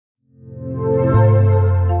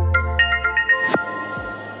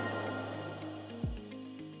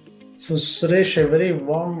So, Suresh, a very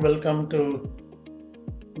warm welcome to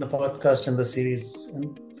the podcast and the series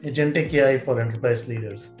Agentic AI for Enterprise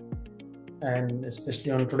Leaders. And especially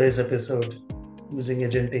on today's episode, using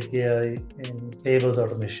Agentic AI in payables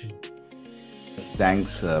automation.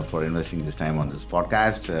 Thanks for investing this time on this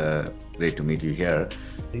podcast. Great to meet you here.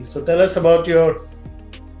 So, tell us about your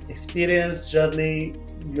experience, journey,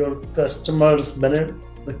 your customers' benefit,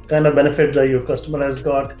 the kind of benefit that your customer has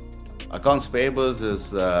got. Accounts payables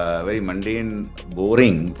is a very mundane,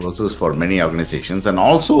 boring process for many organizations and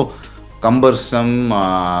also cumbersome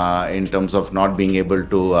in terms of not being able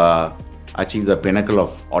to achieve the pinnacle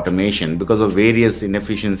of automation because of various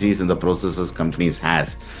inefficiencies in the processes companies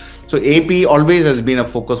has. So AP always has been a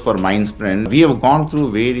focus for Mindsprint. We have gone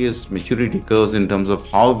through various maturity curves in terms of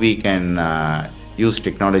how we can use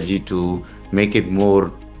technology to make it more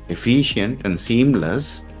efficient and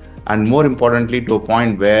seamless, and more importantly, to a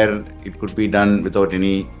point where it could be done without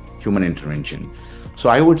any human intervention. So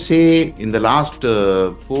I would say in the last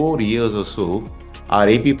 4 years or so, our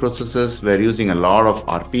AP processes were using a lot of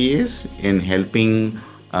RPAs in helping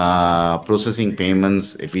processing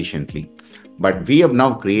payments efficiently. But we have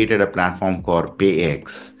now created a platform called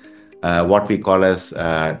PayX, what we call as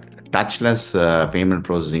touchless payment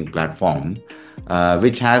processing platform,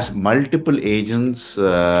 which has multiple agents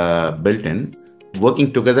built in,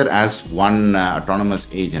 working together as one autonomous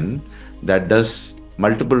agent that does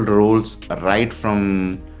multiple roles, right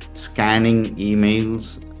from scanning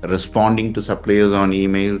emails, responding to suppliers on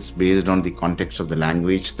emails based on the context of the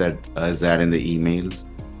language that is there in the emails,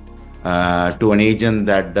 to an agent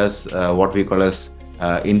that does what we call as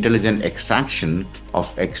intelligent extraction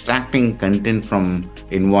of extracting content from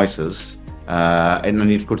invoices,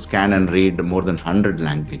 and it could scan and read more than 100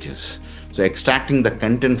 languages. So extracting the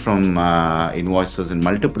content from invoices in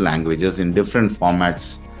multiple languages in different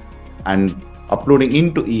formats and uploading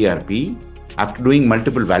into ERP after doing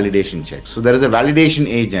multiple validation checks. So there is a validation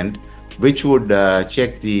agent which would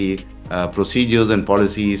check the procedures and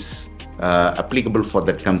policies applicable for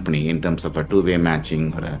that company in terms of a two-way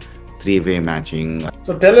matching or a three-way matching.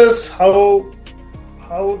 So tell us how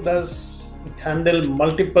does it handle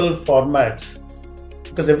multiple formats?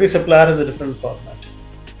 Because every supplier has a different format,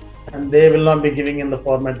 and they will not be giving in the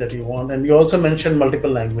format that you want. And you also mentioned multiple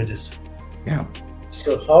languages. Yeah.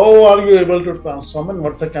 So how are you able to transform, and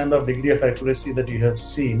what's the kind of degree of accuracy that you have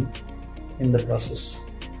seen in the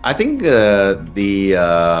process? I think the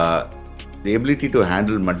ability to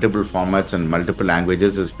handle multiple formats and multiple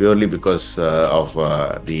languages is purely because of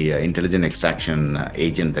the intelligent extraction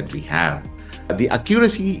agent that we have. The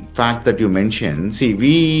accuracy fact that you mentioned, see,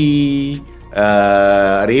 we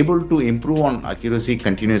are able to improve on accuracy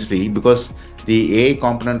continuously because the AI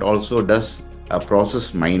component also does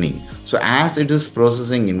process mining. So as it is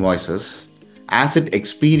processing invoices, as it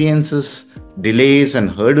experiences delays and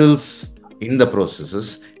hurdles in the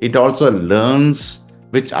processes, it also learns,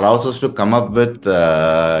 which allows us to come up with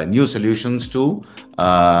new solutions to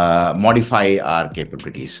modify our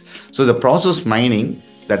capabilities. So the process mining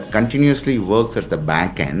that continuously works at the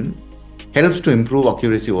back end helps to improve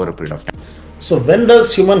accuracy over a period of time. So when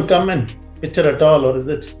does human come in picture at all, or is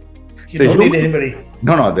it you don't need anybody?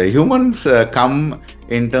 No, the humans come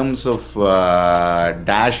in terms of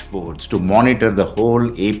dashboards to monitor the whole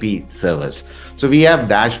AP service. So we have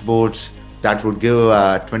dashboards that would give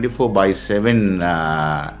 24/7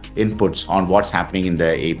 inputs on what's happening in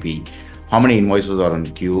the AP. How many invoices are on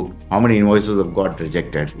queue? How many invoices have got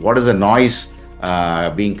rejected? What is the noise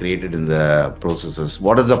being created in the processes?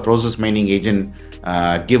 What does the process mining agent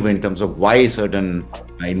give in terms of why certain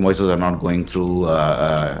invoices are not going through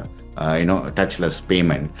touchless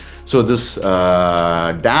payment? So this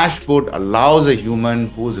dashboard allows a human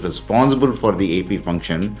who's responsible for the AP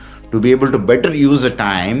function to be able to better use the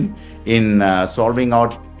time in solving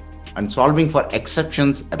for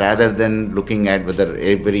exceptions rather than looking at whether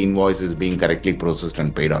every invoice is being correctly processed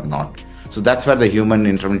and paid or not. So that's where the human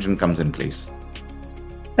intervention comes in place.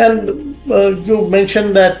 And you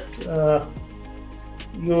mentioned that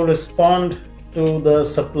you respond to the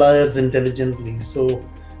suppliers intelligently. So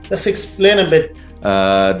let's explain a bit.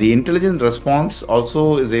 The intelligent response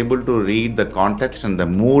also is able to read the context and the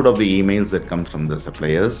mood of the emails that come from the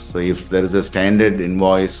suppliers. So if there is a standard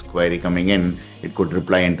invoice query coming in, it could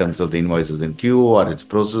reply in terms of the invoice is in queue, or it's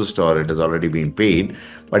processed, or it has already been paid.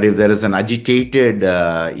 But if there is an agitated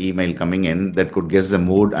email coming in, that could guess the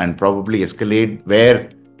mood and probably escalate where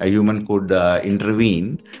a human could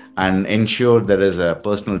intervene and ensure there is a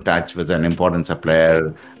personal touch with an important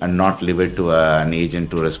supplier and not leave it to an agent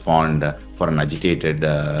to respond for an agitated,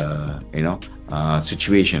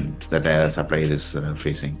 situation that a supplier is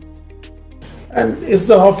facing. And is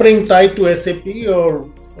the offering tied to SAP or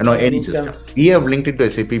No, any you system. can- We have linked it to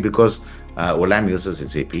SAP because Olam uses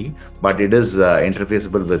SAP, but it is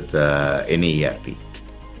interfaceable with any ERP.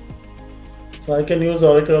 So I can use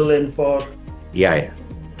Oracle Infor. Yeah.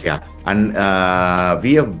 And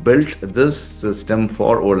we have built this system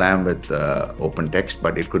for Olam with open text,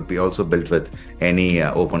 but it could be also built with any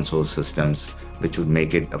open source systems, which would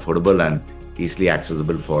make it affordable and easily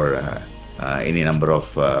accessible for any number of.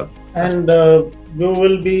 And you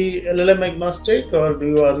will be LLM agnostic, or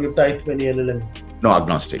are you tied to any LLM? No,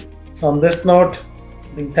 agnostic. So on this note,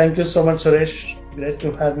 I think thank you so much, Suresh. Great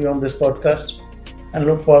to have you on this podcast, and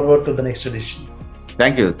look forward to the next edition.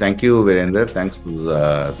 Thank you, Virender. Thanks for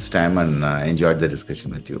this time, and enjoyed the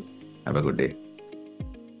discussion with you. Have a good day.